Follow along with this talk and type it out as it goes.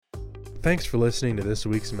Thanks for listening to this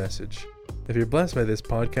week's message. If you're blessed by this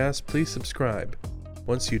podcast, please subscribe.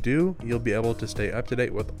 Once you do, you'll be able to stay up to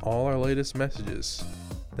date with all our latest messages.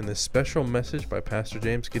 In this special message by Pastor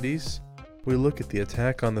James Cadiz, we look at the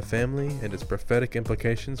attack on the family and its prophetic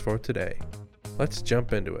implications for today. Let's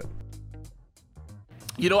jump into it.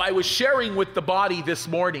 You know, I was sharing with the body this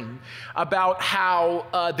morning about how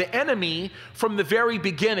the enemy from the very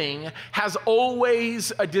beginning has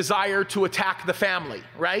always a desire to attack the family,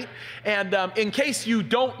 right? And in case you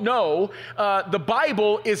don't know, the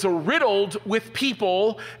Bible is riddled with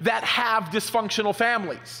people that have dysfunctional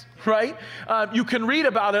families. Right? You can read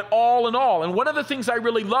about it all in all. And one of the things I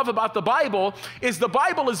really love about the Bible is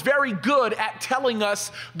very good at telling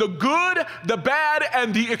us the good, the bad,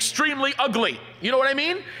 and the extremely ugly. You know what I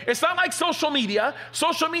mean? It's not like social media.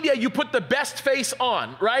 Social media, you put the best face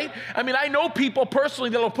on, right? I mean, I know people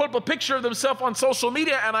personally that'll put up a picture of themselves on social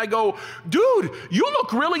media and I go, dude, you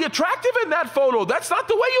look really attractive in that photo. That's not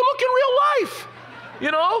the way you look in real life. You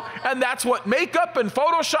know, and that's what makeup and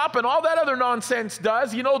Photoshop and all that other nonsense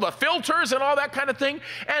does, you know, the filters and all that kind of thing.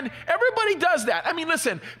 And everybody does that. I mean,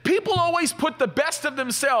 listen, people always put the best of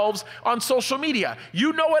themselves on social media.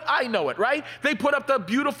 You know it, I know it, right? They put up the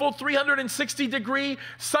beautiful 360-degree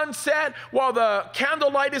sunset while the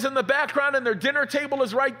candlelight is in the background and their dinner table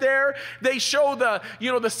is right there. They show the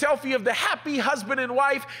selfie of the happy husband and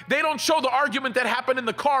wife. They don't show the argument that happened in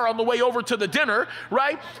the car on the way over to the dinner,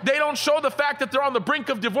 right? They don't show the fact that they're on the brink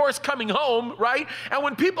of divorce coming home, right? And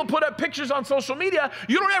when people put up pictures on social media,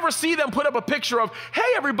 you don't ever see them put up a picture of,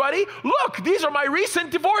 hey, everybody, look, these are my recent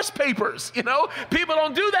divorce papers. You know, people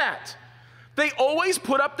don't do that. They always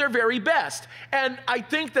put up their very best. And I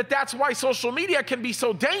think that that's why social media can be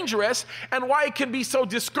so dangerous and why it can be so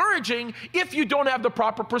discouraging if you don't have the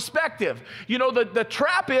proper perspective. You know, the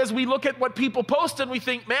trap is we look at what people post and we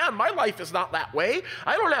think, man, my life is not that way.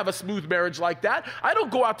 I don't have a smooth marriage like that. I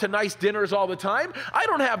don't go out to nice dinners all the time. I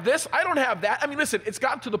don't have this. I don't have that. I mean, listen, it's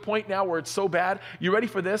gotten to the point now where it's so bad. You ready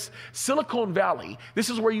for this? Silicon Valley, this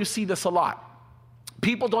is where you see this a lot.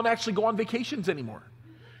 People don't actually go on vacations anymore.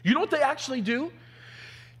 You know what they actually do?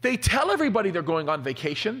 They tell everybody they're going on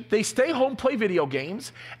vacation. They stay home, play video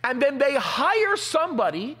games, and then they hire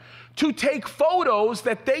somebody to take photos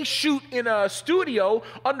that they shoot in a studio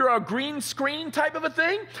under a green screen type of a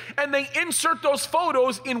thing, and they insert those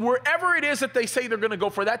photos in wherever it is that they say they're going to go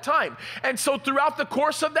for that time. And so throughout the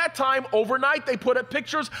course of that time, overnight, they put up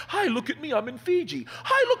pictures. Hi, look at me, I'm in Fiji.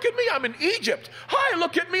 Hi, look at me, I'm in Egypt. Hi,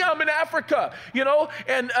 look at me, I'm in Africa. You know,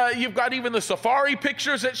 and you've got even the safari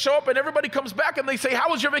pictures that show up, and everybody comes back and they say, how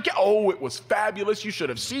was your vacation? Oh, it was fabulous. You should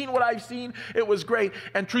have seen what I've seen. It was great.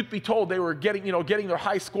 And truth be told, they were getting their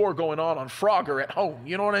high score going on Frogger at home.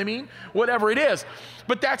 You know what I mean? Whatever it is.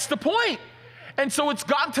 But that's the point. And so it's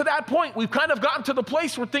gotten to that point. We've kind of gotten to the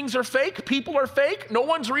place where things are fake. People are fake. No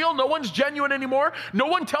one's real. No one's genuine anymore. No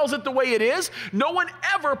one tells it the way it is. No one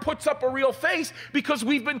ever puts up a real face because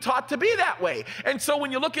we've been taught to be that way. And so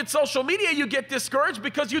when you look at social media, you get discouraged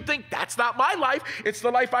because you think, that's not my life. It's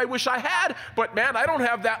the life I wish I had. But man, I don't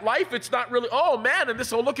have that life. It's not really, oh man,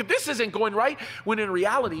 and look at this isn't going right. When in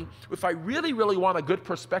reality, if I really, really want a good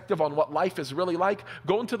perspective on what life is really like,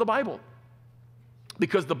 go into the Bible.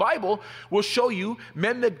 Because the Bible will show you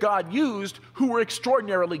men that God used who were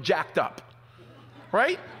extraordinarily jacked up,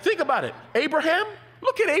 right? Think about it. Abraham,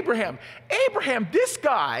 look at Abraham. Abraham, this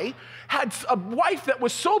guy had a wife that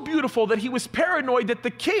was so beautiful that he was paranoid that the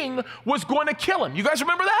king was going to kill him. You guys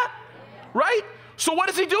remember that? Right? So what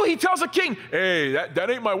does he do? He tells the king, hey, that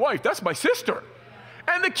ain't my wife, that's my sister.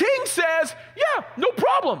 And the king says, yeah, no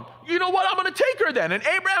problem. You know what? I'm going to take her then. And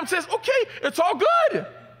Abraham says, okay, it's all good.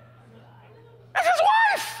 That's his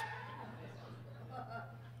wife.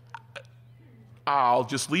 I'll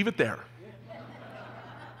just leave it there.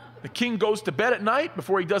 The king goes to bed at night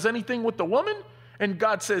before he does anything with the woman, and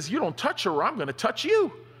God says, you don't touch her or I'm going to touch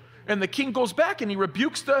you. And the king goes back and he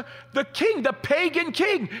rebukes the king, the pagan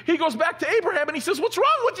king. He goes back to Abraham and he says, what's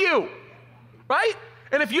wrong with you? Right?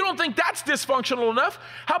 And if you don't think that's dysfunctional enough,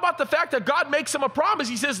 how about the fact that God makes him a promise?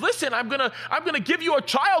 He says, listen, I'm gonna give you a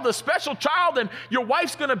child, a special child, and your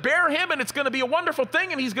wife's gonna bear him, and it's gonna be a wonderful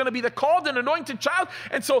thing, and he's gonna be the called and anointed child.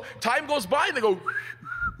 And so time goes by and they go,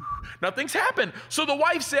 nothing's happened. So the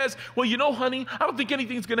wife says, well, you know, honey, I don't think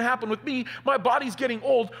anything's going to happen with me. My body's getting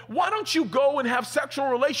old. Why don't you go and have sexual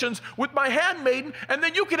relations with my handmaiden, and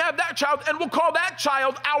then you can have that child, and we'll call that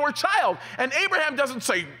child our child. And Abraham doesn't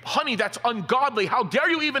say, honey, that's ungodly. How dare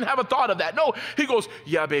you even have a thought of that? No, he goes,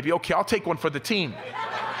 yeah, baby, okay, I'll take one for the team.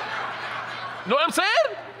 Know what I'm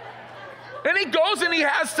saying? And he goes and he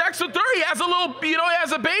has sex with her. He has a little, he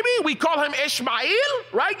has a baby. We call him Ishmael,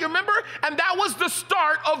 right? You remember? And that was the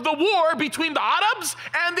start of the war between the Arabs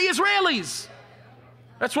and the Israelis.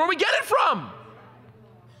 That's where we get it from.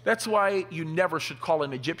 That's why you never should call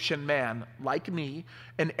an Egyptian man like me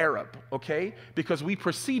an Arab, okay? Because we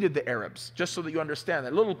preceded the Arabs, just so that you understand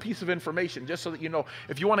that little piece of information, just so that you know.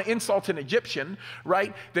 If you want to insult an Egyptian,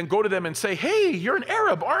 right, then go to them and say, hey, you're an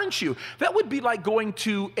Arab, aren't you? That would be like going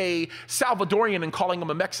to a Salvadorian and calling him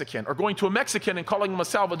a Mexican, or going to a Mexican and calling him a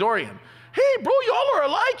Salvadorian. Hey, bro, y'all are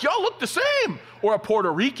alike. Y'all look the same. Or a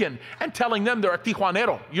Puerto Rican and telling them they're a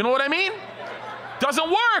Tijuanero. You know what I mean? Doesn't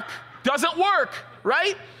work. Doesn't work,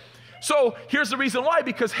 right? So here's the reason why,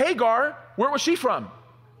 because Hagar, where was she from?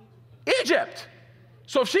 Egypt.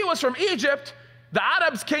 So if she was from Egypt, the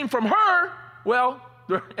Arabs came from her, well,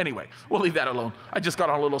 anyway, we'll leave that alone. I just got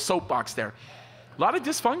on a little soapbox there. A lot of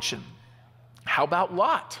dysfunction. How about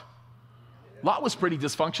Lot? Lot was pretty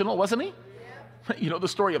dysfunctional, wasn't he? You know the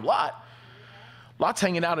story of Lot. Lot's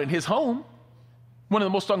hanging out in his home, one of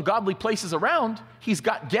the most ungodly places around. He's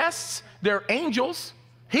got guests, they're angels.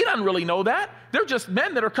 He doesn't really know that. They're just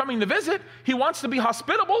men that are coming to visit. He wants to be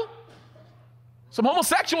hospitable. Some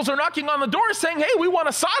homosexuals are knocking on the door saying, hey, we want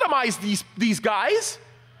to sodomize these guys.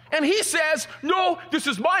 And he says, no, this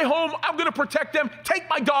is my home. I'm going to protect them. Take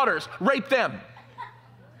my daughters. Rape them.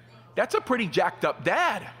 That's a pretty jacked up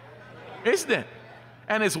dad, isn't it?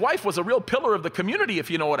 And his wife was a real pillar of the community, if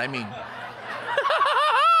you know what I mean.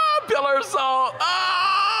 Pillar of salt.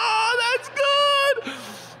 Oh, that's good.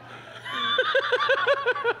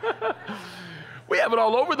 We have it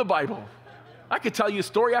all over the Bible. I could tell you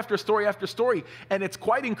story after story after story, and it's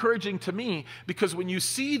quite encouraging to me, because when you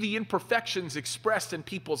see the imperfections expressed in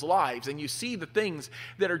people's lives and you see the things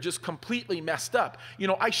that are just completely messed up.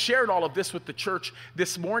 I shared all of this with the church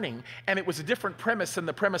this morning, and it was a different premise than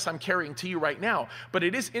the premise I'm carrying to you right now. But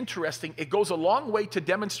it is interesting. It goes a long way to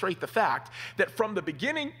demonstrate the fact that from the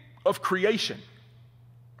beginning of creation,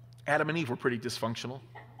 Adam and Eve were pretty dysfunctional.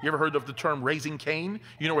 You ever heard of the term raising Cain?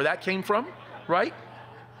 You know where that came from, right?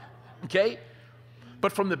 Okay?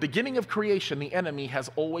 But from the beginning of creation, the enemy has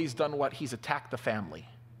always done what? He's attacked the family.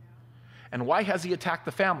 And why has he attacked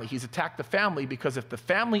the family? He's attacked the family because if the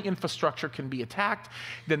family infrastructure can be attacked,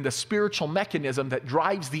 then the spiritual mechanism that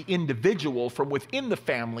drives the individual from within the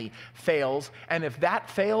family fails. And if that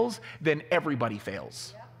fails, then everybody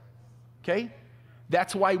fails. Okay?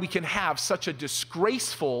 That's why we can have such a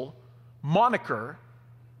disgraceful moniker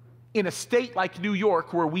in a state like New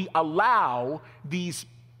York, where we allow these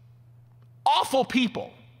awful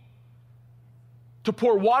people to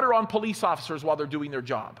pour water on police officers while they're doing their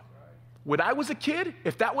job. When I was a kid,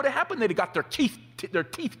 if that would have happened, they'd have got their teeth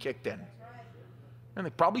kicked in. And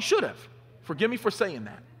they probably should have. Forgive me for saying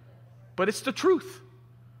that. But it's the truth.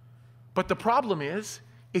 But the problem is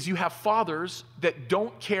you have fathers that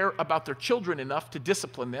don't care about their children enough to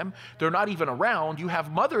discipline them. They're not even around. You have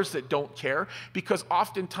mothers that don't care, because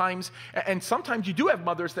oftentimes, and sometimes you do have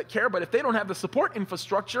mothers that care, but if they don't have the support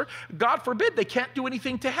infrastructure, God forbid, they can't do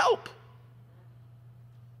anything to help.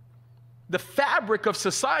 The fabric of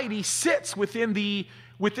society sits within the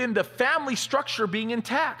family structure being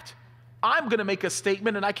intact. I'm going to make a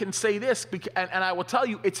statement, and I can say this, and I will tell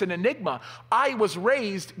you, it's an enigma. I was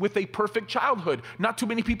raised with a perfect childhood. Not too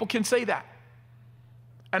many people can say that.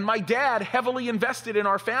 And my dad heavily invested in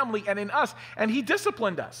our family and in us, and he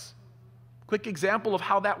disciplined us. Quick example of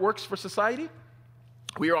how that works for society.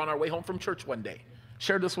 We were on our way home from church one day.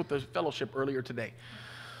 Shared this with the fellowship earlier today.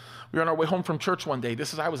 We were on our way home from church one day.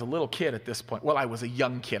 I was a little kid at this point. Well, I was a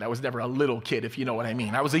young kid. I was never a little kid, if you know what I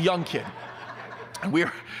mean. I was a young kid. And we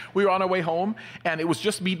were on our way home, and it was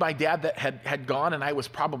just me and my dad that had gone, and I was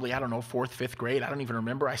probably, 4th, 5th grade. I don't even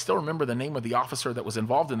remember. I still remember the name of the officer that was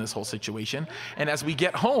involved in this whole situation. And as we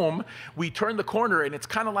get home, we turn the corner, and it's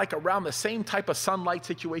kind of like around the same type of sunlight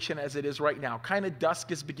situation as it is right now. Kind of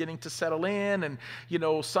dusk is beginning to settle in, and,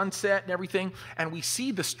 sunset and everything. And we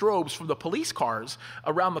see the strobes from the police cars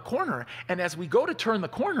around the corner. And as we go to turn the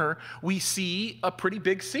corner, we see a pretty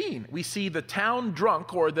big scene. We see the town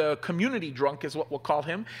drunk, or the community drunk is what we'll call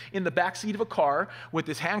him, in the backseat of a car with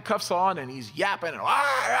his handcuffs on, and he's yapping,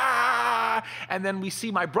 and then we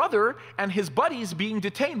see my brother and his buddies being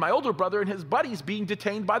detained, my older brother and his buddies being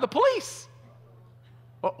detained by the police.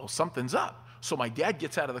 Uh-oh, something's up. So my dad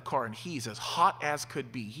gets out of the car, and he's as hot as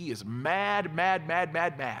could be. He is mad.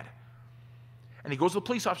 And he goes to the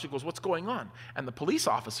police officer, goes, what's going on? And the police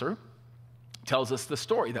officer tells us the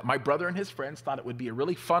story that my brother and his friends thought it would be a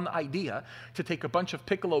really fun idea to take a bunch of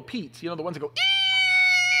Piccolo Petes, the ones that go,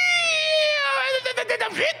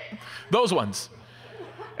 those ones.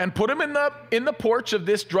 and put him in the porch of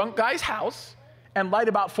this drunk guy's house and light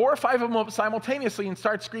about 4 or 5 of them up simultaneously and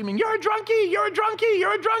start screaming, "You're a drunkie, you're a drunkie,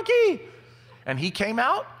 you're a drunkie." And he came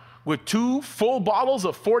out with 2 full bottles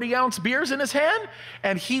of 40-ounce beers in his hand,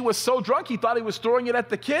 and he was so drunk he thought he was throwing it at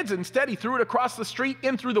the kids. Instead, he threw it across the street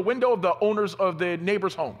in through the window of the owners of the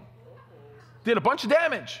neighbor's home. Did a bunch of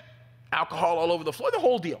damage. Alcohol all over the floor, the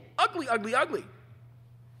whole deal. Ugly, ugly, ugly.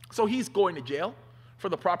 So he's going to jail for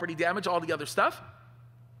the property damage, all the other stuff.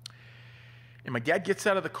 And my dad gets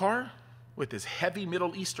out of the car with his heavy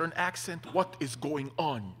Middle Eastern accent. "What is going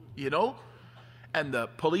on?" You know? And the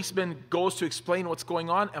policeman goes to explain what's going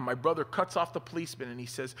on, and my brother cuts off the policeman and he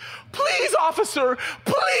says, "Please, officer,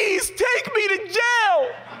 please take me to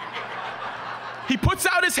jail." He puts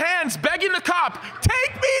out his hands begging the cop,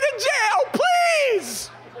 "Take me to jail,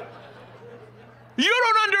 please." "You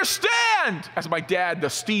don't understand." As my dad, the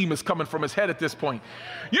steam is coming from his head at this point.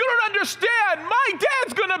 "You don't understand. My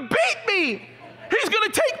dad's gonna beat me. He's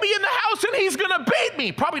gonna take me in the house and he's gonna beat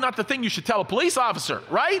me." Probably not the thing you should tell a police officer,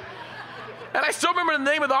 right? And I still remember the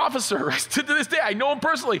name of the officer. To this day, I know him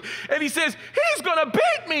personally. And he says, "He's gonna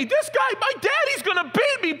beat me. This guy, my dad, he's gonna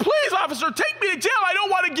beat me. Please, officer, take me to jail. I don't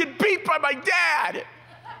want to get beat by my dad."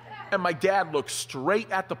 And my dad looks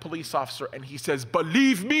straight at the police officer and he says,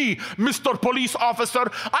 "Believe me, Mr. Police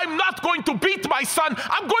Officer, I'm not going to beat my son.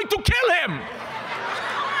 I'm going to kill him."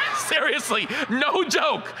 Seriously, no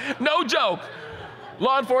joke, no joke.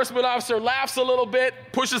 Law enforcement officer laughs a little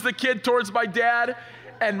bit, pushes the kid towards my dad,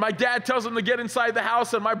 and my dad tells him to get inside the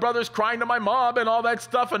house, and my brother's crying to my mom and all that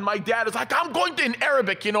stuff, and my dad is like, "I'm going to," in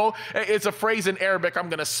Arabic, you know, it's a phrase in Arabic, "I'm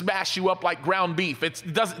going to smash you up like ground beef." It's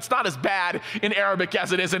not as bad in Arabic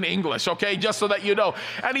as it is in English, okay, just so that you know.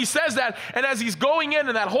 And he says that, and as he's going in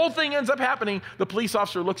and that whole thing ends up happening, the police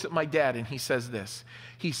officer looks at my dad and he says this.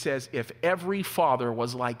 He says, "If every father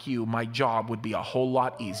was like you, my job would be a whole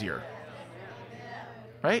lot easier."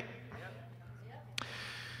 Right?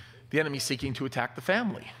 The enemy's seeking to attack the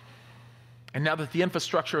family. And now that the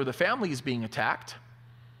infrastructure of the family is being attacked,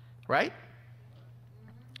 right?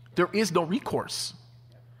 There is no recourse.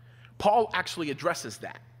 Paul actually addresses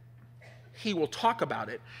that. He will talk about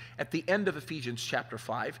it at the end of Ephesians chapter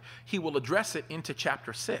 5. He will address it into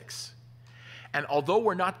chapter 6. And although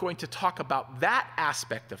we're not going to talk about that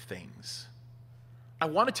aspect of things, I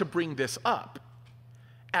wanted to bring this up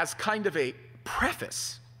as kind of a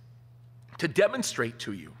preface to demonstrate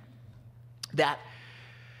to you that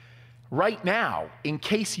right now, in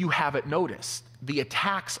case you haven't noticed, the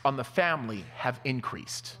attacks on the family have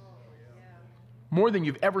increased more than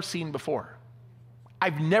you've ever seen before.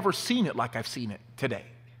 I've never seen it like I've seen it today.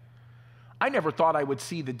 I never thought I would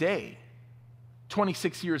see the day,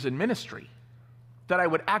 26 years in ministry, that I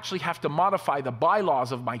would actually have to modify the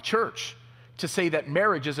bylaws of my church to say that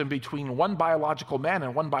marriage is in between one biological man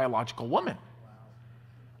and one biological woman.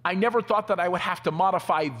 I never thought that I would have to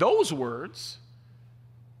modify those words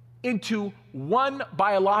into one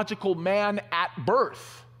biological man at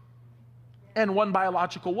birth and one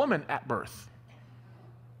biological woman at birth.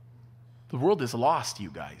 The world is lost, you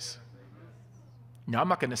guys. Now, I'm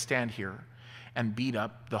not going to stand here and beat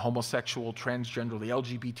up the homosexual, transgender, the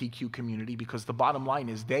LGBTQ community, because the bottom line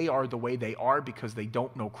is they are the way they are because they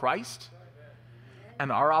don't know Christ.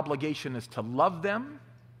 And our obligation is to love them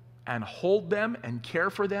and hold them and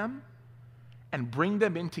care for them and bring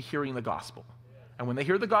them into hearing the gospel. And when they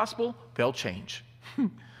hear the gospel, they'll change.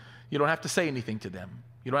 You don't have to say anything to them.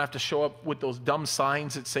 You don't have to show up with those dumb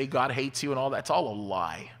signs that say God hates you and all that. It's all a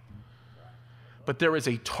lie. But there is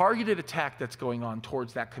a targeted attack that's going on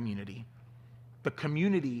towards that community. The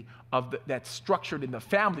community of that's structured in the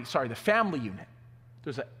family unit.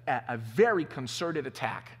 There's a very concerted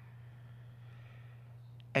attack.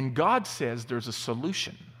 And God says there's a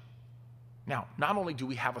solution. Now, not only do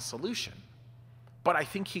we have a solution, but I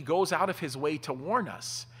think he goes out of his way to warn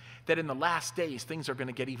us that in the last days, things are going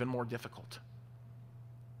to get even more difficult.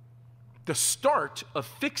 The start of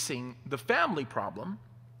fixing the family problem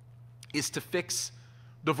is to fix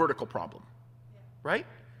the vertical problem, right?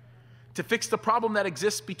 To fix the problem that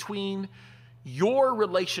exists between your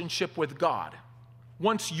relationship with God.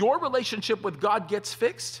 Once your relationship with God gets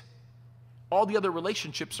fixed, all the other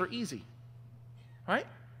relationships are easy, right?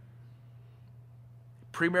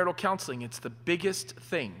 Premarital counseling, it's the biggest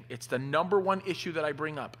thing. It's the number one issue that I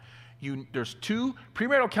bring up.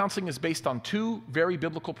 Premarital counseling is based on 2 very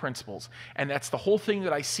biblical principles, and that's the whole thing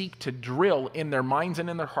that I seek to drill in their minds and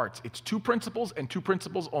in their hearts. It's 2 principles and 2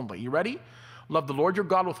 principles only. You ready? Love the Lord your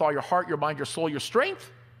God with all your heart, your mind, your soul, your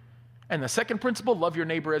strength. And the second principle, love your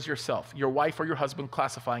neighbor as yourself, your wife or your husband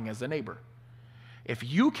classifying as the neighbor. If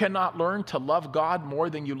you cannot learn to love God more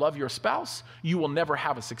than you love your spouse, you will never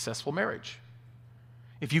have a successful marriage.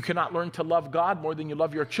 If you cannot learn to love God more than you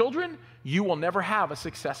love your children, you will never have a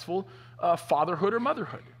successful fatherhood or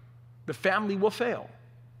motherhood. The family will fail.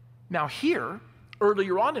 Now here,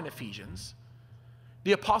 earlier on in Ephesians,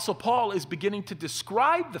 the Apostle Paul is beginning to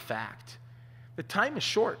describe the fact that time is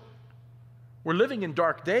short. We're living in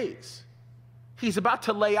dark days. He's about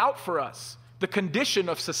to lay out for us the condition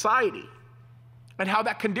of society and how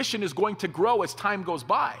that condition is going to grow as time goes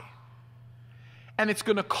by. And it's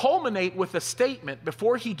going to culminate with a statement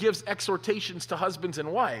before he gives exhortations to husbands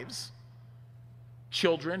and wives,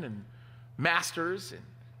 children and masters and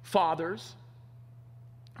fathers.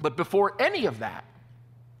 But before any of that,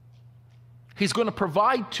 he's going to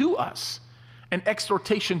provide to us an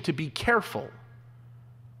exhortation to be careful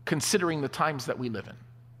considering the times that we live in.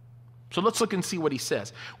 So let's look and see what he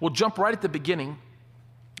says. We'll jump right at the beginning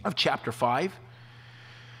of chapter 5.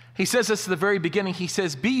 He says this at the very beginning. He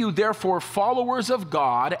says, "Be you therefore followers of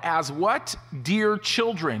God as what? Dear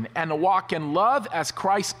children, and walk in love as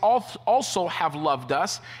Christ also have loved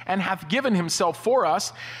us and hath given himself for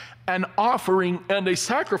us, an offering and a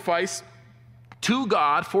sacrifice to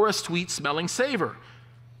God for a sweet-smelling savor."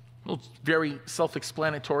 Well, it's very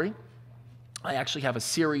self-explanatory. I actually have a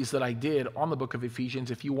series that I did on the book of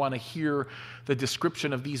Ephesians. If you want to hear the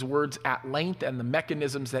description of these words at length and the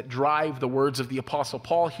mechanisms that drive the words of the Apostle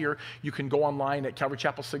Paul here, you can go online at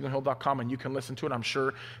calvarychapelsignalhill.com and you can listen to it. I'm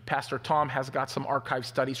sure Pastor Tom has got some archive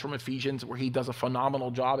studies from Ephesians where he does a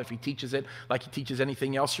phenomenal job. If he teaches it like he teaches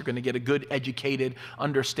anything else, you're going to get a good, educated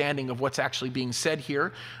understanding of what's actually being said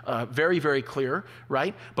here. Very, very clear,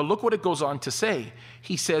 right? But look what it goes on to say.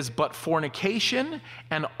 He says, "But fornication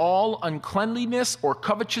and all uncleanliness or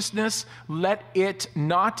covetousness, let it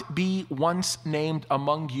not be once named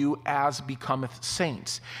among you as becometh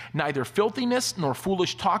saints. Neither filthiness, nor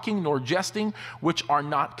foolish talking, nor jesting, which are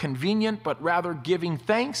not convenient, but rather giving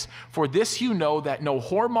thanks. For this you know, that no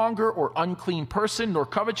whoremonger or unclean person, nor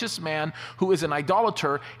covetous man who is an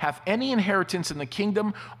idolater, hath any inheritance in the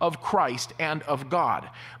kingdom of Christ and of God.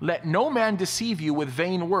 Let no man deceive you with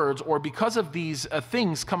vain words, or because of these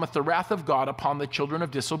things cometh the wrath of God upon the children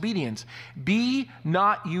of disobedience. Be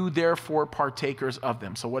not you therefore partakers of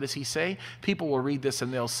them." So what does he say? People will read this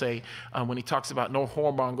and they'll say, when he talks about no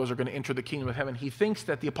whoremongers are going to enter the kingdom of heaven, he thinks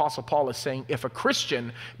that the Apostle Paul is saying if a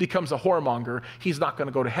Christian becomes a whoremonger, he's not going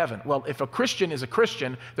to go to heaven. Well, if a Christian is a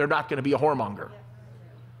Christian, they're not going to be a whoremonger.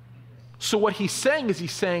 So what he's saying is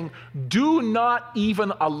he's saying, do not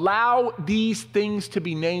even allow these things to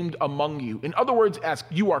be named among you. In other words, as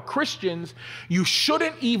you are Christians, you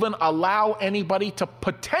shouldn't even allow anybody to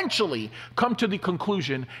potentially come to the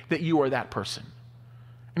conclusion that you are that person.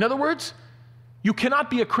 In other words, you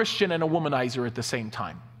cannot be a Christian and a womanizer at the same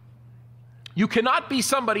time. You cannot be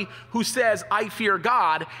somebody who says, "I fear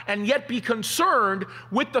God," and yet be concerned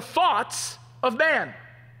with the thoughts of man.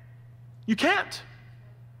 You can't.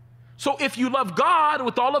 So if you love God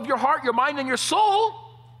with all of your heart, your mind, and your soul,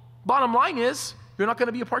 bottom line is, you're not going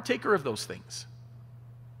to be a partaker of those things.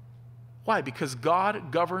 Why? Because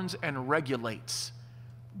God governs and regulates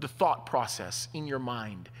the thought process in your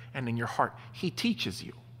mind and in your heart. He teaches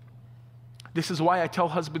you. This is why I tell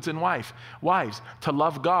husbands and wives to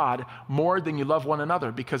love God more than you love one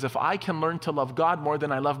another. Because if I can learn to love God more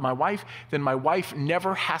than I love my wife, then my wife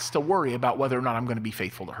never has to worry about whether or not I'm going to be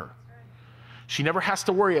faithful to her. She never has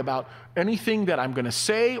to worry about anything that I'm going to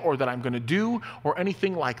say or that I'm going to do or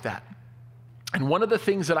anything like that. And one of the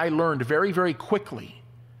things that I learned very, very quickly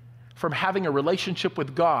from having a relationship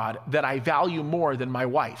with God that I value more than my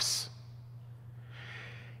wife's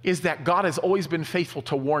is that God has always been faithful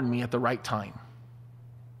to warn me at the right time,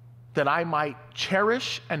 that I might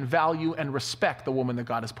cherish and value and respect the woman that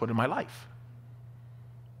God has put in my life.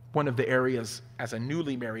 One of the areas as a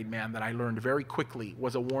newly married man that I learned very quickly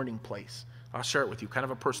was a warning place. I'll share it with you, kind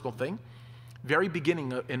of a personal thing. Very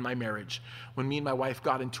beginning in my marriage, when me and my wife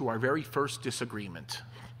got into our very first disagreement.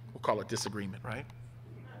 We'll call it disagreement, right?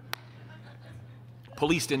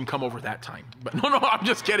 Police didn't come over that time. But no, I'm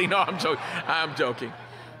just kidding. No, I'm joking.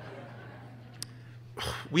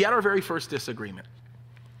 We had our very first disagreement.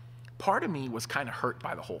 Part of me was kind of hurt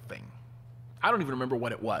by the whole thing. I don't even remember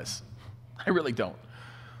what it was. I really don't.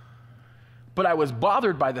 But I was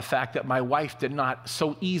bothered by the fact that my wife did not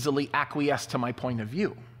so easily acquiesce to my point of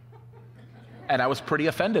view. And I was pretty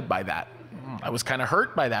offended by that. I was kind of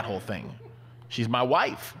hurt by that whole thing. She's my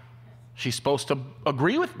wife. She's supposed to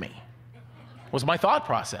agree with me, was my thought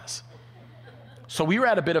process. So we were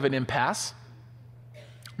at a bit of an impasse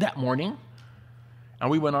that morning, and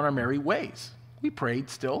we went on our merry ways. We prayed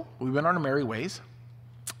still. We went on our merry ways.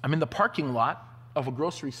 I'm in the parking lot of a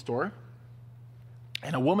grocery store,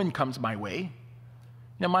 and a woman comes my way.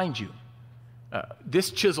 Now, mind you,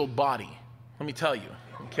 this chiseled body, let me tell you,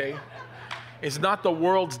 okay, is not the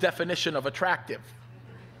world's definition of attractive,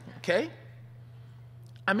 okay?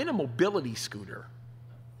 I'm in a mobility scooter,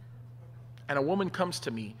 and a woman comes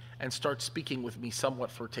to me and starts speaking with me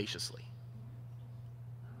somewhat flirtatiously.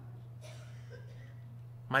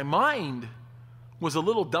 My mind was a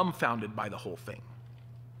little dumbfounded by the whole thing.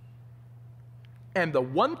 And the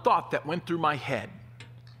one thought that went through my head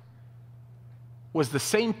was the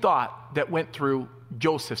same thought that went through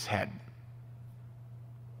Joseph's head.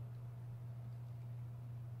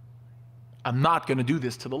 I'm not going to do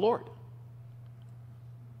this to the Lord.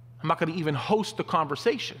 I'm not going to even host the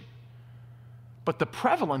conversation. But the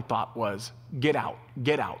prevalent thought was, get out,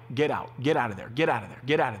 get out, get out, get out of there, get out of there,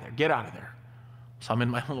 get out of there, get out of there. So I'm in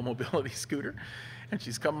my little mobility scooter, and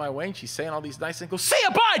she's come my way, and she's saying all these nice things. Goes, say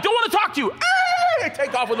it, bye, don't want to talk to you. I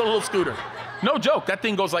take off with a little scooter. No joke, that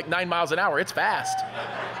thing goes like 9 miles an hour. It's fast.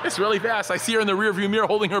 It's really fast. I see her in the rearview mirror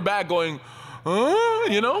holding her bag going,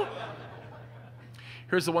 you know?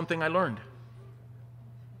 Here's the one thing I learned.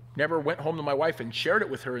 Never went home to my wife and shared it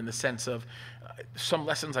with her in the sense of some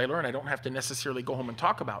lessons I learned I don't have to necessarily go home and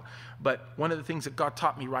talk about. But one of the things that God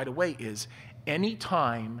taught me right away is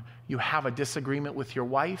anytime you have a disagreement with your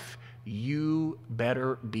wife, you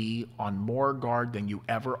better be on more guard than you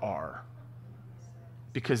ever are.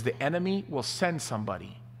 Because the enemy will send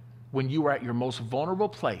somebody when you are at your most vulnerable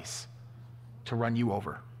place to run you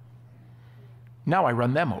over. Now I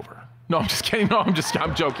run them over. No, I'm just kidding. No, I'm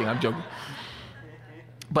joking. I'm joking.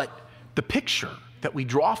 But the picture that we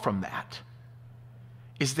draw from that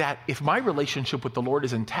is that if my relationship with the Lord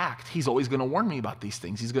is intact, he's always going to warn me about these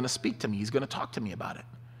things. He's going to speak to me. He's going to talk to me about it.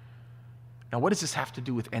 Now, what does this have to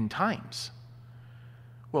do with end times?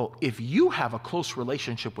 Well, if you have a close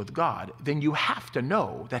relationship with God, then you have to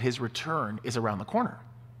know that his return is around the corner.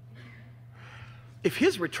 If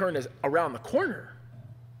his return is around the corner,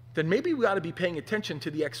 then maybe we ought to be paying attention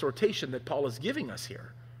to the exhortation that Paul is giving us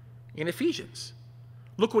here in Ephesians.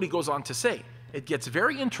 Look what he goes on to say. It gets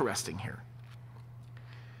very interesting here.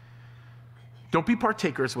 Don't be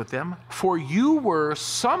partakers with them, for you were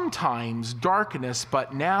sometimes darkness,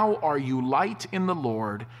 but now are you light in the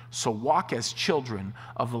Lord, so walk as children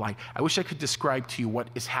of the light. I wish I could describe to you what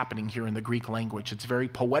is happening here in the Greek language. It's very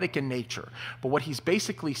poetic in nature. But what he's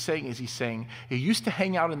basically saying is he's saying, you used to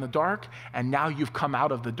hang out in the dark, and now you've come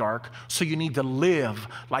out of the dark, so you need to live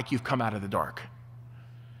like you've come out of the dark.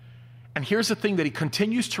 And here's the thing that he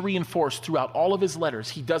continues to reinforce throughout all of his letters.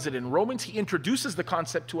 He does it in Romans. He introduces the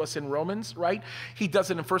concept to us in Romans, right? He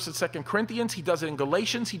does it in 1st and 2nd Corinthians. He does it in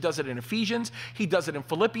Galatians. He does it in Ephesians. He does it in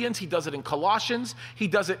Philippians. He does it in Colossians. He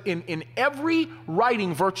does it in every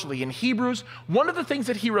writing virtually. In Hebrews, one of the things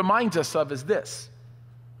that he reminds us of is this,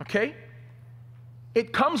 okay?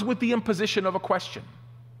 It comes with the imposition of a question.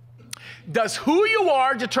 Does who you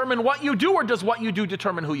are determine what you do, or does what you do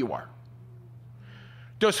determine who you are?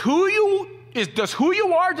 Does who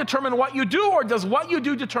you are determine what you do, or does what you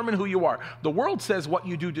do determine who you are? The world says what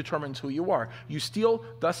you do determines who you are. You steal,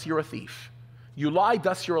 thus you're a thief. You lie,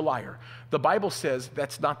 thus you're a liar. The Bible says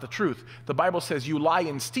that's not the truth. The Bible says you lie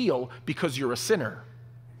and steal because you're a sinner.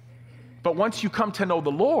 But once you come to know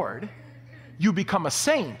the Lord, you become a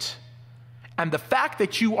saint. And the fact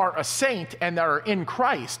that you are a saint and that are in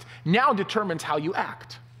Christ now determines how you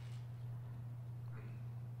act.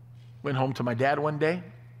 Went home to my dad one day,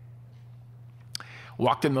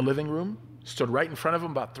 walked in the living room, stood right in front of him,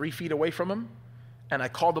 about 3 feet away from him, and I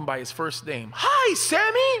called him by his first name. Hi,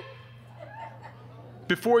 Sammy!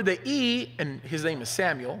 Before the E, and his name is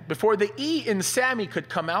Samuel, before the E in Sammy could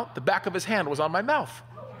come out, the back of his hand was on my mouth.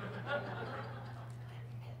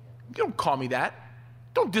 You don't call me that.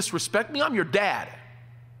 Don't disrespect me. I'm your dad.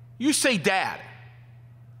 You say dad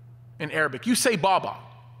in Arabic. You say baba.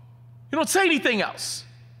 You don't say anything else.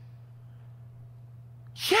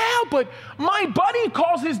 Yeah, but my buddy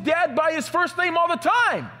calls his dad by his first name all the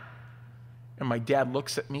time. And my dad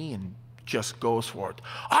looks at me and just goes for it.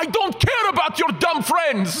 I don't care about your dumb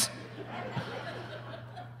friends.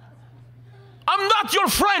 I'm not your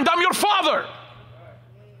friend, I'm your father.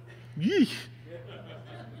 Yeesh.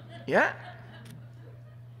 Yeah.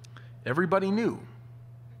 Everybody knew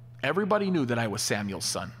that I was Samuel's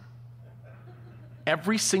son.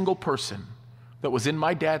 Every single person that was in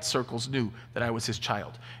my dad's circles knew that I was his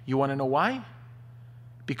child. You want to know why?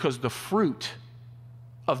 Because the fruit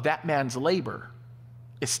of that man's labor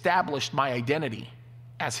established my identity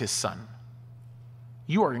as his son.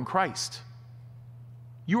 You are in Christ.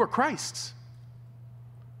 You are Christ's.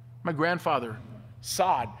 My grandfather,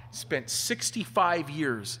 Saad, spent 65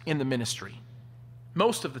 years in the ministry.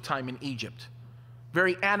 most of the time in Egypt.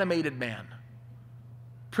 Very animated man.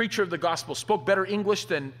 Preacher of the gospel, spoke better English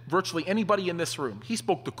than virtually anybody in this room. He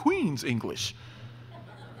spoke the Queen's English.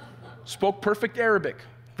 Spoke perfect Arabic,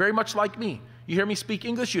 very much like me. You hear me speak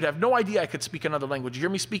English, you'd have no idea I could speak another language. You hear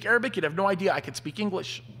me speak Arabic, you'd have no idea I could speak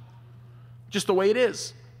English. Just the way it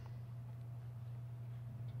is.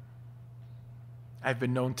 I've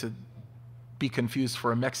been known to be confused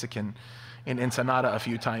for a Mexican in Ensenada a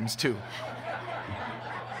few times too.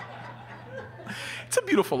 It's a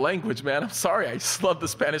beautiful language, man. I'm sorry, I just love the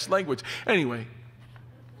Spanish language. Anyway,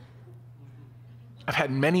 I've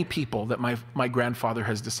had many people that my grandfather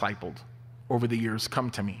has discipled over the years come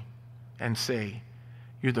to me and say,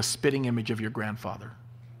 you're the spitting image of your grandfather.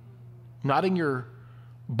 Not in your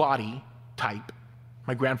body type.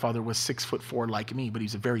 My grandfather was 6'4" like me, but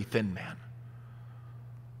he's a very thin man.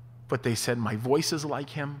 But they said, my voice is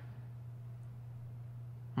like him.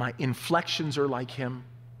 My inflections are like him.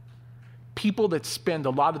 People that spend a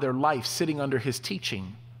lot of their life sitting under his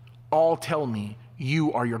teaching all tell me,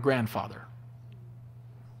 you are your grandfather.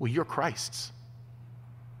 Well, you're Christ's.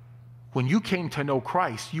 When you came to know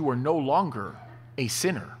Christ, you are no longer a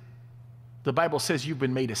sinner. The Bible says you've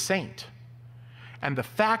been made a saint. And the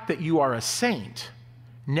fact that you are a saint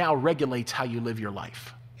now regulates how you live your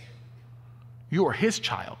life. You are his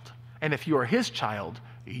child. And if you are his child,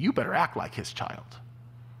 you better act like his child.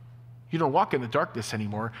 You don't walk in the darkness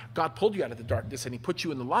anymore. God pulled you out of the darkness and he put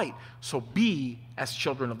you in the light. So be as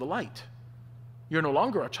children of the light. You're no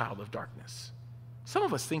longer a child of darkness. Some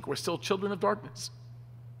of us think we're still children of darkness.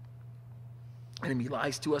 Enemy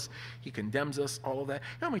lies to us. He condemns us, all of that.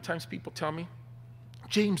 You know how many times people tell me,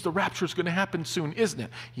 James, the rapture is going to happen soon, isn't it?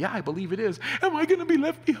 Yeah, I believe it is. Am I going to be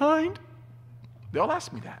left behind? They all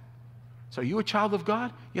ask me that. So are you a child of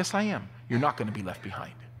God? Yes, I am. You're not going to be left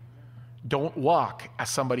behind. Don't walk as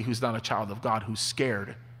somebody who's not a child of God, who's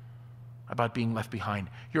scared about being left behind.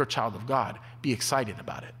 You're a child of God. Be excited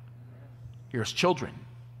about it. You're his children.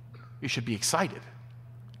 You should be excited.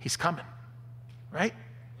 He's coming, right?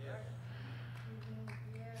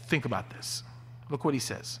 Think about this. Look what he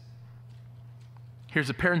says. Here's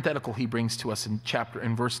a parenthetical he brings to us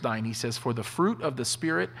in verse 9. He says, for the fruit of the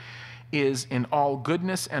Spirit is in all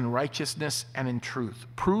goodness and righteousness and in truth,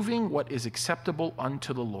 proving what is acceptable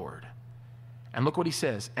unto the Lord. And look what he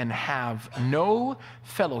says, and have no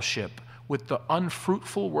fellowship with the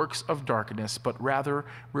unfruitful works of darkness, but rather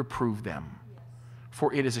reprove them.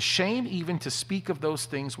 For it is a shame even to speak of those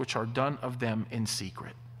things which are done of them in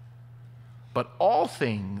secret. But all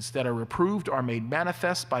things that are reproved are made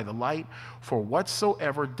manifest by the light, for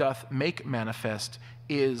whatsoever doth make manifest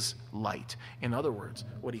is light. In other words,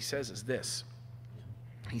 what he says is this.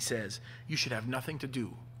 He says, you should have nothing to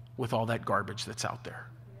do with all that garbage that's out there.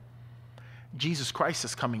 Jesus Christ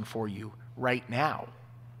is coming for you right now.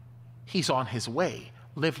 He's on his way.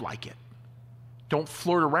 Live like it. Don't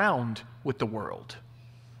flirt around with the world.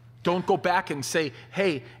 Don't go back and say,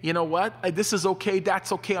 hey, you know what? This is okay,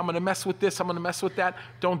 that's okay, I'm going to mess with this, I'm going to mess with that.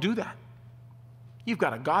 Don't do that. You've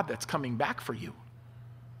got a God that's coming back for you.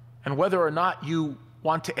 And whether or not you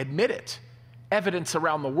want to admit it, evidence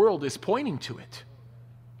around the world is pointing to it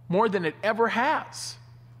more than it ever has.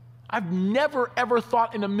 I've never, ever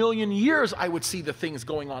thought in a million years I would see the things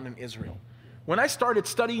going on in Israel. When I started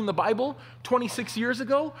studying the Bible 26 years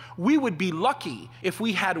ago, we would be lucky if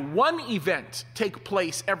we had one event take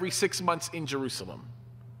place every 6 months in Jerusalem,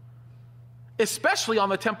 especially on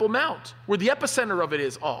the Temple Mount, where the epicenter of it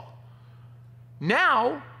is all.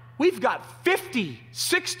 Now, we've got 50,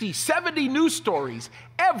 60, 70 news stories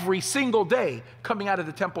every single day coming out of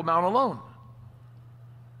the Temple Mount alone.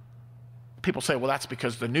 People say, well, that's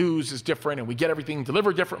because the news is different and we get everything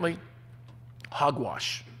delivered differently.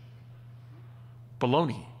 Hogwash.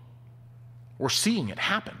 Baloney. We're seeing it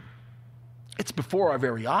happen. It's before our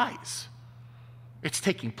very eyes. It's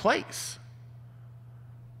taking place.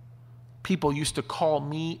 People used to call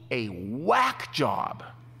me a whack job.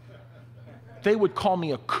 They would call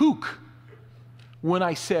me a kook when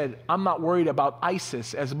I said, I'm not worried about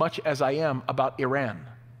ISIS as much as I am about Iran.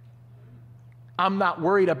 I'm not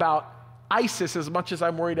worried about ISIS as much as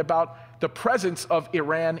I'm worried about the presence of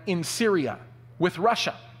Iran in Syria with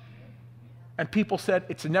Russia. And people said,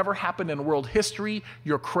 it's never happened in world history.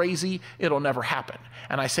 You're crazy. It'll never happen.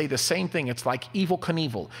 And I say the same thing. It's like Evel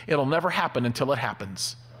Knievel. It'll never happen until it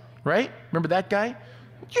happens. Right? Remember that guy?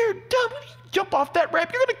 You're dumb. Jump off that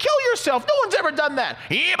ramp. You're going to kill yourself. No one's ever done that.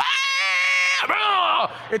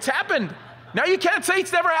 It's happened. Now you can't say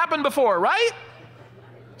it's never happened before, right?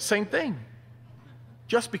 Same thing.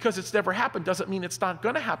 Just because it's never happened doesn't mean it's not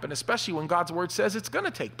going to happen, especially when God's word says it's going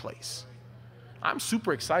to take place. I'm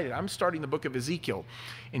super excited. I'm starting the book of Ezekiel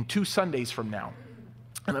in 2 Sundays from now.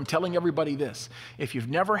 And I'm telling everybody this, if you've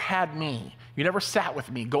never had me, you never sat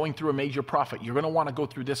with me going through a major prophet, you're going to want to go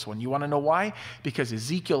through this one. You want to know why? Because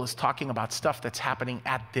Ezekiel is talking about stuff that's happening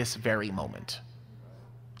at this very moment.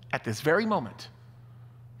 At this very moment,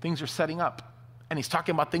 things are setting up. And he's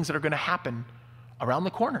talking about things that are going to happen around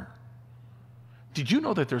the corner. Did you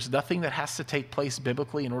know that there's nothing that has to take place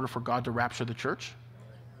biblically in order for God to rapture the church?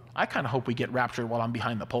 I kind of hope we get raptured while I'm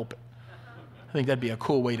behind the pulpit. I think that'd be a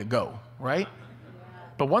cool way to go, right?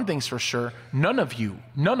 But one thing's for sure, none of you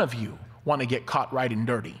want to get caught right and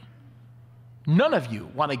dirty. None of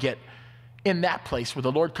you want to get in that place where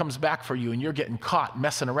the Lord comes back for you and you're getting caught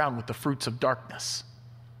messing around with the fruits of darkness.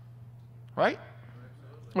 Right?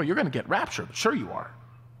 Well, you're going to get raptured. Sure you are.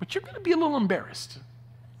 But you're going to be a little embarrassed.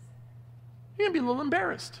 You're going to be a little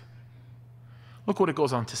embarrassed. Look what it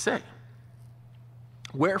goes on to say.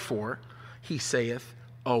 Wherefore, he saith,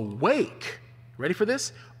 awake. Ready for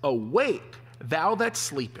this? Awake, thou that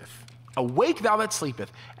sleepeth. Awake, thou that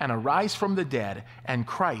sleepeth, and arise from the dead, and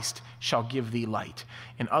Christ shall give thee light.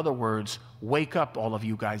 In other words, wake up, all of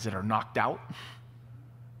you guys that are knocked out.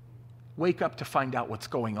 Wake up to find out what's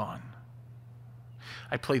going on.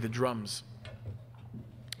 I play the drums.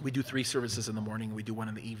 We do 3 services in the morning, we do 1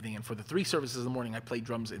 in the evening, and for the 3 services in the morning, I play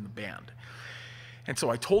drums in the band. And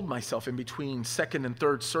so I told myself in between 2nd and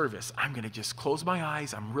 3rd service, I'm going to just close my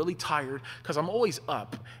eyes. I'm really tired because I'm always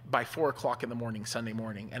up by 4 o'clock in the morning, Sunday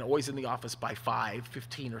morning, and always in the office by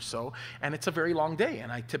 5:15 or so. And it's a very long day.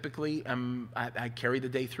 And I typically I carry the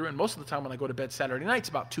day through. And most of the time when I go to bed Saturday night, it's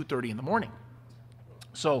about 2:30 in the morning.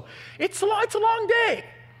 So it's a long day,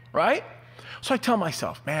 right? So I tell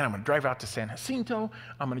myself, man, I'm going to drive out to San Jacinto.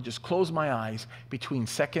 I'm going to just close my eyes between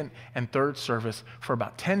 2nd and 3rd service for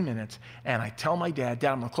about 10 minutes. And I tell my dad,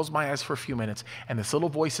 Dad, I'm going to close my eyes for a few minutes. And this little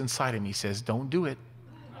voice inside of me says, don't do it.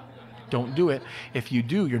 Don't do it. If you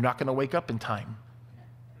do, you're not going to wake up in time.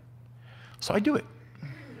 So I do it.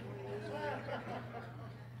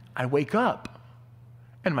 I wake up.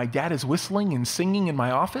 And my dad is whistling and singing in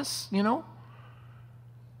my office, you know.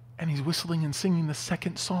 And he's whistling and singing the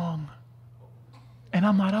 2nd song. And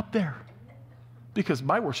I'm not up there because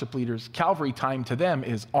my worship leaders, Calvary time to them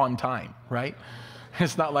is on time, right?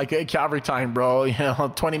 It's not like, hey, Calvary time, bro,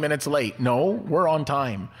 20 minutes late. No, we're on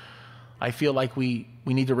time. I feel like we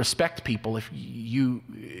need to respect people. If you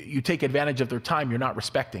take advantage of their time, you're not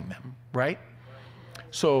respecting them, right?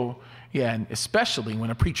 So, yeah, and especially when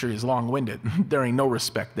a preacher is long-winded, there ain't no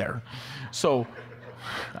respect there. So,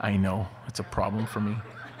 I know, it's a problem for me,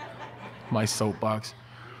 my soapbox.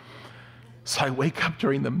 So I wake up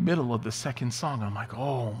during the middle of the 2nd song. I'm like,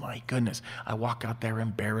 oh my goodness. I walk out there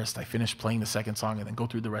embarrassed. I finish playing the 2nd song and then go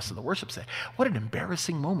through the rest of the worship set. What an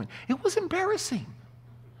embarrassing moment. It was embarrassing.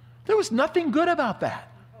 There was nothing good about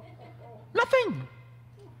that. Nothing.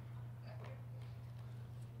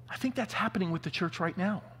 I think that's happening with the church right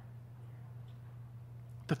now.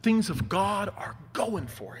 The things of God are going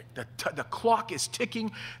for it. The clock is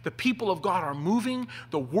ticking. The people of God are moving.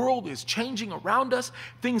 The world is changing around us.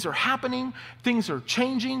 Things are happening. Things are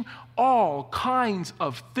changing. All kinds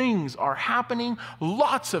of things are happening.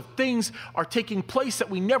 Lots of things are taking place that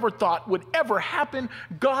we never thought would ever happen.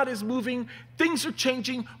 God is moving. Things are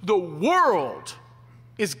changing. The world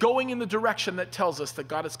is going in the direction that tells us that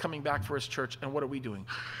God is coming back for his church. And what are we doing?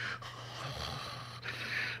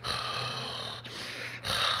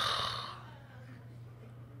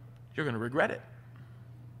 You're going to regret it.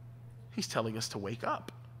 He's telling us to wake up.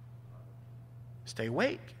 Stay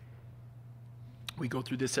awake. We go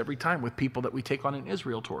through this every time with people that we take on an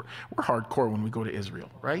Israel tour. We're hardcore when we go to Israel,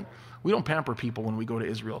 right? We don't pamper people when we go to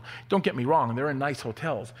Israel. Don't get me wrong, they're in nice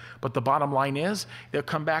hotels. But the bottom line is, they'll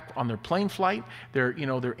come back on their plane flight. They're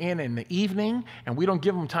in the evening, and we don't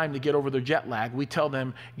give them time to get over their jet lag. We tell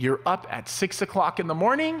them, you're up at 6 o'clock in the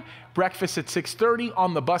morning, breakfast at 6:30,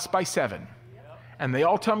 on the bus by 7. And they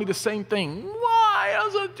all tell me the same thing. Why?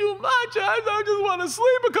 That's too much. I just want to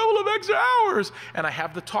sleep a couple of extra hours. And I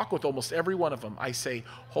have the talk with almost every one of them. I say,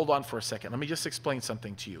 hold on for a second. Let me just explain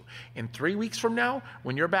something to you. In 3 weeks from now,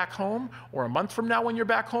 when you're back home, or a month from now when you're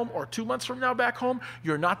back home, or 2 months from now back home,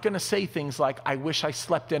 you're not going to say things like, I wish I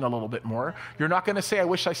slept in a little bit more. You're not going to say, I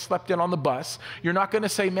wish I slept in on the bus. You're not going to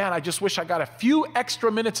say, man, I just wish I got a few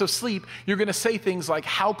extra minutes of sleep. You're going to say things like,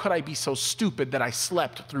 how could I be so stupid that I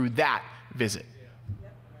slept through that visit?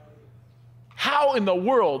 How in the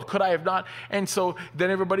world could I have not? And so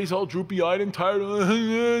then everybody's all droopy-eyed and tired.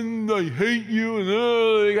 I hate you. And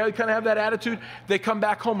they kind of have that attitude. They come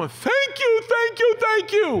back home and thank you, thank you,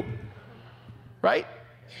 thank you. Right?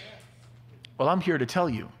 Well, I'm here to tell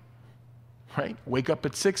you, right? Wake up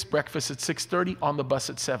at 6, breakfast at 6:30, on the bus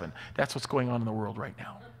at 7. That's what's going on in the world right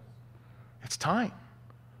now. It's time.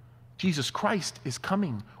 Jesus Christ is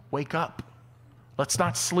coming. Wake up. Let's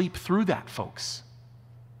not sleep through that, folks.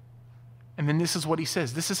 And then this is what he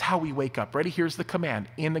says. This is how we wake up. Ready? Here's the command.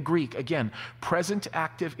 In the Greek, again, present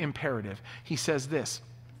active imperative. He says this.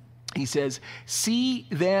 He says, see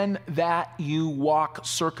then that you walk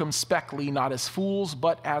circumspectly, not as fools,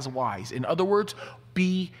 but as wise. In other words,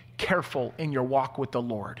 be careful in your walk with the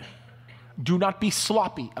Lord. Do not be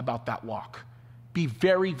sloppy about that walk. Be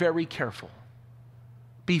very, very careful.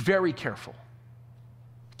 Be very careful.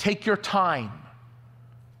 Take your time.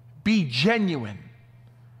 Be genuine.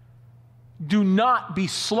 Do not be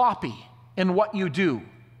sloppy in what you do.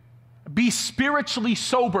 Be spiritually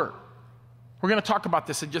sober. We're going to talk about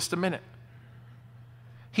this in just a minute.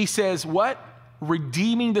 He says, what?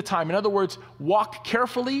 Redeeming the time. In other words, walk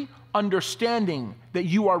carefully, understanding that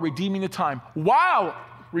you are redeeming the time while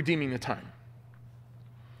redeeming the time.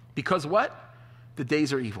 Because what? The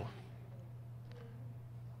days are evil.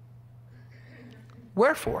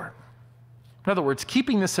 Wherefore, in other words,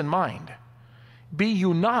 keeping this in mind, be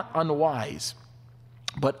you not unwise,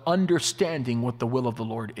 but understanding what the will of the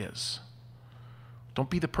Lord is. Don't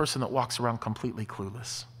be the person that walks around completely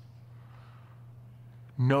clueless.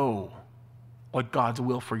 Know what God's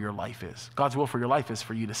will for your life is. God's will for your life is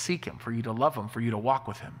for you to seek him, for you to love him, for you to walk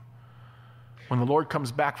with him. When the Lord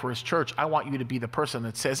comes back for his church, I want you to be the person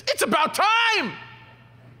that says, it's about time!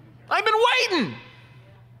 I've been waiting!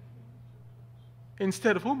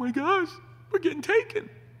 Instead of, oh my gosh, we're getting taken.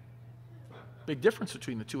 Big difference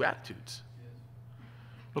between the two attitudes.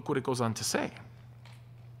 Look what it goes on to say.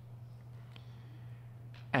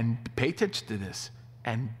 And pay attention to this.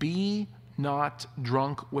 And be not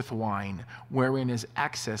drunk with wine, wherein is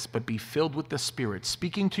excess, but be filled with the Spirit,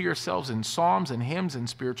 speaking to yourselves in psalms and hymns and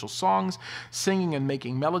spiritual songs, singing and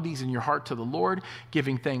making melodies in your heart to the Lord,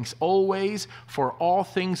 giving thanks always for all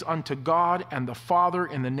things unto God and the Father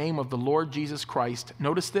in the name of the Lord Jesus Christ.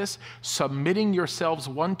 Notice this, submitting yourselves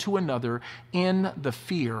one to another in the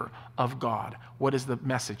fear of God. What is the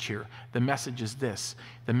message here? The message is this.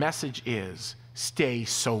 The message is stay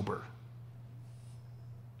sober.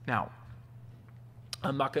 Now,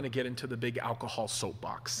 I'm not going to get into the big alcohol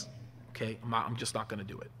soapbox, okay? I'm just not going to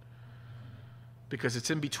do it. Because it's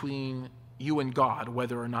in between you and God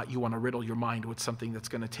whether or not you want to riddle your mind with something that's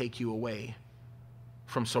going to take you away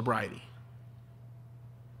from sobriety.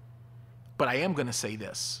 But I am going to say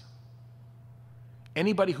this.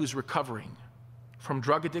 Anybody who's recovering from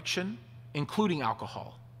drug addiction, including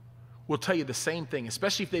alcohol, will tell you the same thing,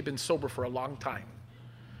 especially if they've been sober for a long time.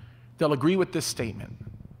 They'll agree with this statement.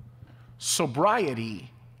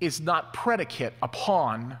 Sobriety is not predicate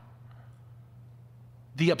upon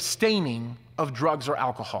the abstaining of drugs or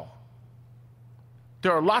alcohol.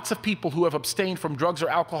 There are lots of people who have abstained from drugs or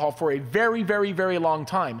alcohol for a very, very, very long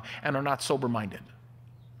time and are not sober-minded.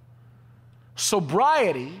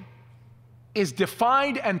 Sobriety is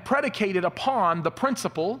defined and predicated upon the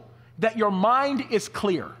principle that your mind is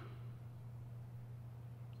clear.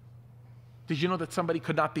 Did you know that somebody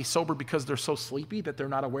could not be sober because they're so sleepy that they're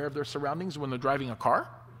not aware of their surroundings when they're driving a car?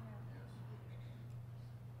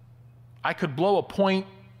 I could blow a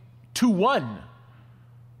 .21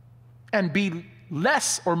 and be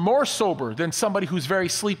less or more sober than somebody who's very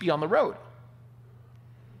sleepy on the road.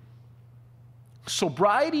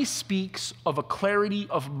 Sobriety speaks of a clarity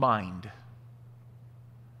of mind.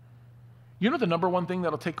 You know the number one thing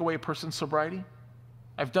that'll take away a person's sobriety?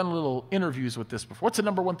 I've done little interviews with this before. What's the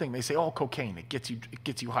number one thing? They say, oh, cocaine. It gets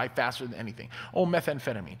you high faster than anything. Oh,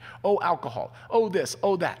 methamphetamine. Oh, alcohol. Oh, this.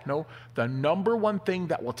 Oh, that. No, the number one thing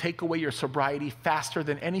that will take away your sobriety faster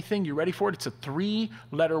than anything, you ready for it? It's a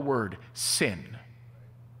 3-letter word, sin.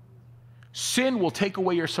 Sin will take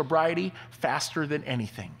away your sobriety faster than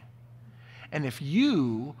anything. And if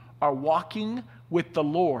you are walking with the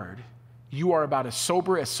Lord, you are about as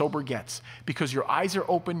sober gets, because your eyes are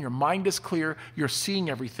open, your mind is clear, you're seeing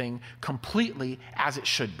everything completely as it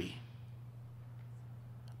should be.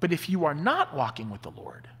 But if you are not walking with the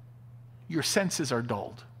Lord, your senses are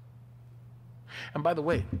dulled. And by the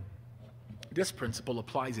way, this principle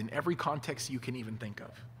applies in every context you can even think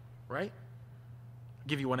of, right? I'll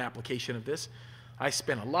give you one application of this. I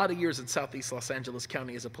spent a lot of years in Southeast Los Angeles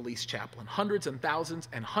County as a police chaplain, hundreds and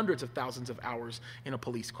hundreds of thousands of hours in a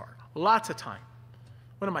police car, lots of time.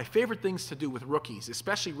 One of my favorite things to do with rookies,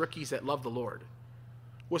 especially rookies that love the Lord,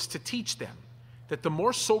 was to teach them that the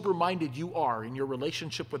more sober-minded you are in your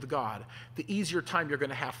relationship with God, the easier time you're going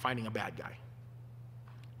to have finding a bad guy.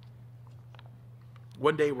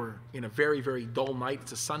 One day we're in a very, very dull night.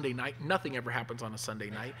 It's a Sunday night. Nothing ever happens on a Sunday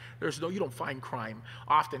night. You don't find crime.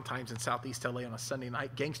 Oftentimes in Southeast LA on a Sunday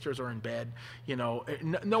night, gangsters are in bed.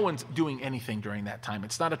 No one's doing anything during that time.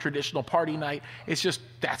 It's not a traditional party night. It's just,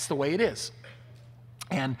 that's the way it is.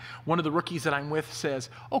 And one of the rookies that I'm with says,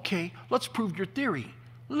 okay, let's prove your theory.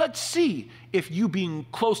 Let's see if you being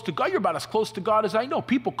close to God, you're about as close to God as I know.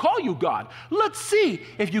 People call you God. Let's see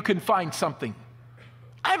if you can find something.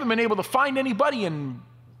 I haven't been able to find anybody in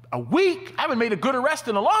a week. I haven't made a good arrest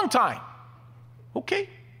in a long time. Okay,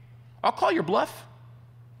 I'll call your bluff.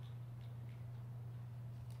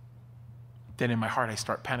 Then in my heart, I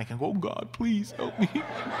start panicking. Oh, God, please help me.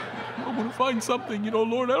 I want to find something.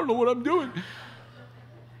 Lord, I don't know what I'm doing.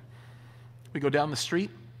 We go down the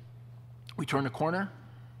street. We turn a corner.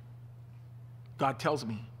 God tells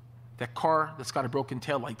me, that car that's got a broken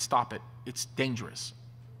taillight, stop it. It's dangerous.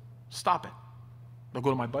 Stop it. I'll go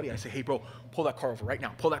to my buddy. I say, hey, bro, pull that car over right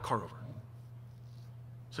now. Pull that car over.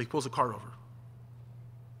 So he pulls the car over.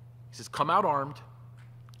 He says, come out armed.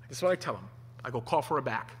 This is what I tell him. I go, call for a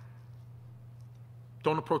back.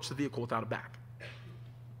 Don't approach the vehicle without a back.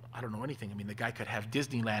 I don't know anything. I mean, the guy could have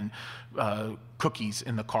Disneyland cookies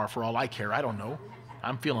in the car for all I care. I don't know.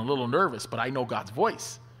 I'm feeling a little nervous, but I know God's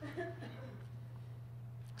voice.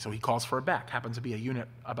 So he calls for a back. Happens to be a unit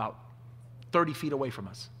about 30 feet away from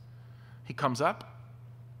us. He comes up.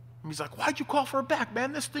 He's like, why'd you call for a back,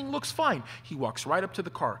 man? This thing looks fine. He walks right up to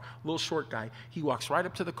the car, little short guy. He walks right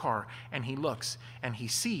up to the car and he looks and he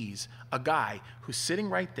sees a guy who's sitting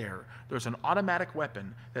right there. There's an automatic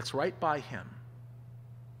weapon that's right by him.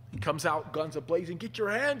 He comes out, guns a-blazing, get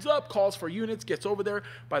your hands up, calls for units, gets over there.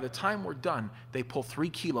 By the time we're done, they pull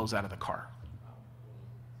 3 kilos out of the car.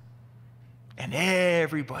 And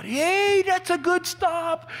everybody, hey, that's a good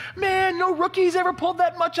stop. Man, no rookies ever pulled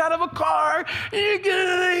that much out of a car.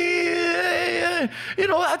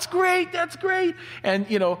 That's great, that's great. And,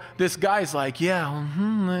 this guy's like, yeah,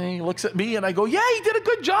 he looks at me and I go, yeah, he did a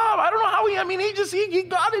good job. I don't know how he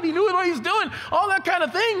got it. He knew what he was doing, all that kind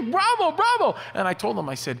of thing. Bravo, bravo. And I told him,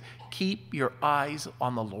 I said, keep your eyes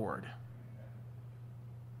on the Lord.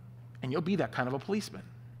 And you'll be that kind of a policeman.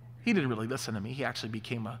 He didn't really listen to me. He actually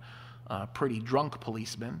became a pretty drunk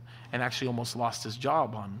policeman and actually almost lost his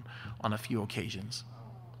job on a few occasions,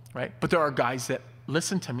 right? But there are guys that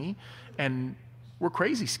listen to me and were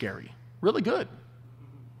crazy scary, really good.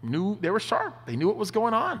 They were sharp. They knew what was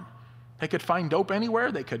going on. They could find dope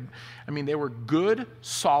anywhere. They were good,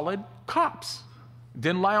 solid cops.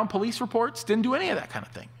 Didn't lie on police reports, didn't do any of that kind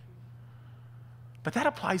of thing. But that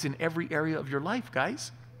applies in every area of your life,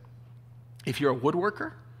 guys. If you're a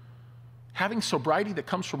woodworker, having sobriety that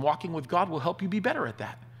comes from walking with God will help you be better at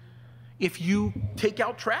that. If you take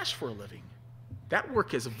out trash for a living, that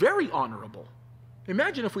work is very honorable.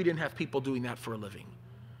 Imagine if we didn't have people doing that for a living.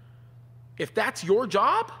 If that's your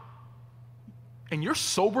job and you're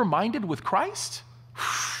sober-minded with Christ,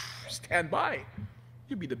 stand by.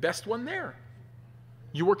 You'll be the best one there.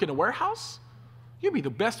 You work in a warehouse, you'll be the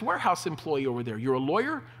best warehouse employee over there. You're a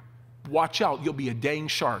lawyer, watch out, you'll be a dang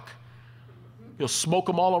shark. You'll smoke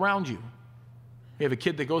them all around you. We have a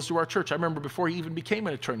kid that goes to our church. I remember before he even became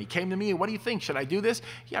an attorney, he came to me, what do you think? Should I do this?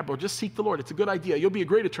 Yeah, bro, just seek the Lord. It's a good idea. You'll be a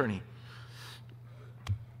great attorney.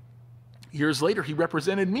 Years later, he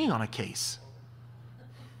represented me on a case.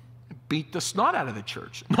 Beat the snot out of the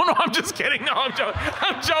church. No, I'm just kidding. No, I'm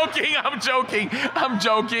joking. I'm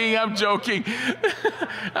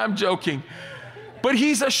joking. But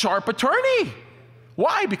he's a sharp attorney.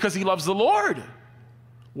 Why? Because he loves the Lord.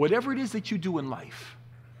 Whatever it is that you do in life,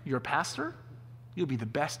 you're a pastor, you'll be the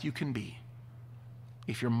best you can be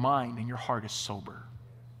if your mind and your heart is sober,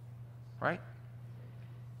 right?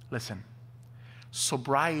 Listen,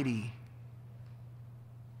 sobriety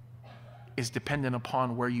is dependent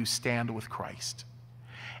upon where you stand with Christ.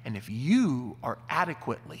 And if you are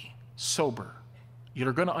adequately sober,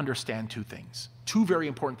 you're going to understand 2 things, 2 very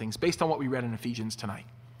important things based on what we read in Ephesians tonight.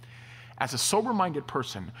 As a sober-minded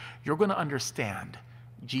person, you're going to understand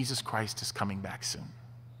Jesus Christ is coming back soon.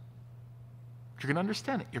 You're going to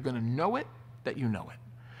understand it. You're going to know it, that you know it.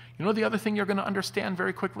 You know the other thing you're going to understand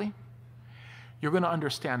very quickly? You're going to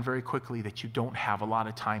understand very quickly that you don't have a lot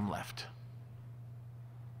of time left.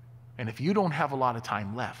 And if you don't have a lot of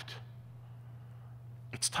time left,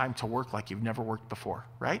 it's time to work like you've never worked before,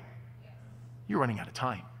 right? You're running out of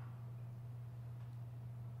time.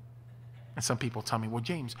 And some people tell me, well,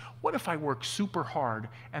 James, what if I work super hard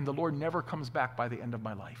and the Lord never comes back by the end of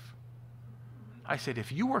my life? I said,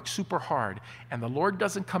 if you work super hard and the Lord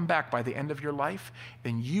doesn't come back by the end of your life,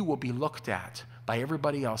 then you will be looked at by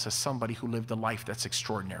everybody else as somebody who lived a life that's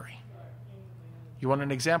extraordinary. You want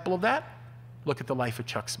an example of that? Look at the life of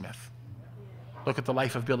Chuck Smith. Look at the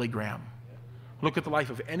life of Billy Graham. Look at the life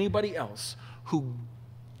of anybody else who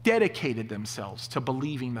dedicated themselves to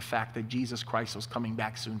believing the fact that Jesus Christ was coming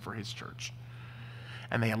back soon for his church.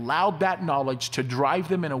 And they allowed that knowledge to drive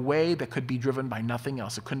them in a way that could be driven by nothing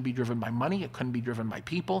else. It couldn't be driven by money. It couldn't be driven by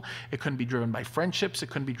people. It couldn't be driven by friendships. It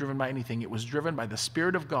couldn't be driven by anything. It was driven by the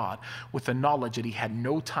Spirit of God with the knowledge that he had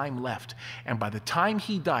no time left. And by the time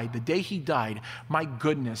he died, the day he died, my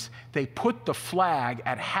goodness, they put the flag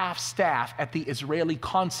at half-staff at the Israeli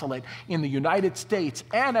consulate in the United States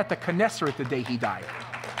and at the Knesset the day he died.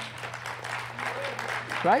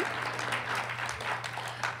 Right?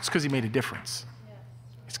 It's because he made a difference.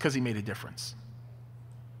 It's because he made a difference.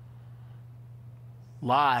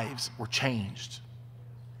 Lives were changed.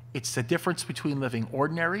 It's the difference between living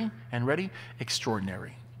ordinary and, ready,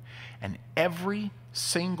 extraordinary. And every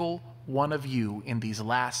single one of you in these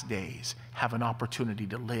last days have an opportunity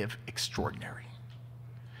to live extraordinary.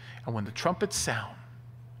 And when the trumpets sound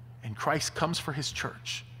and Christ comes for his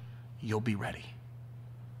church, you'll be ready.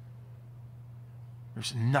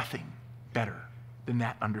 There's nothing better than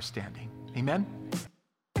that understanding. Amen?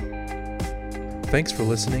 Thanks for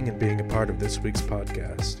listening and being a part of this week's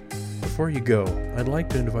podcast. Before you go, I'd like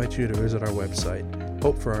to invite you to visit our website,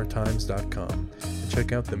 hopeforourtimes.com, and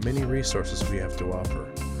check out the many resources we have to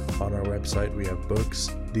offer. On our website, we have books,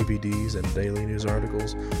 DVDs, and daily news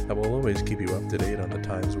articles that will always keep you up to date on the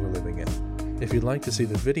times we're living in. If you'd like to see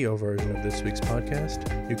the video version of this week's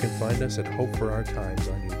podcast, you can find us at Hope for Our Times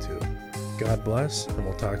on YouTube. God bless, and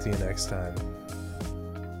we'll talk to you next time.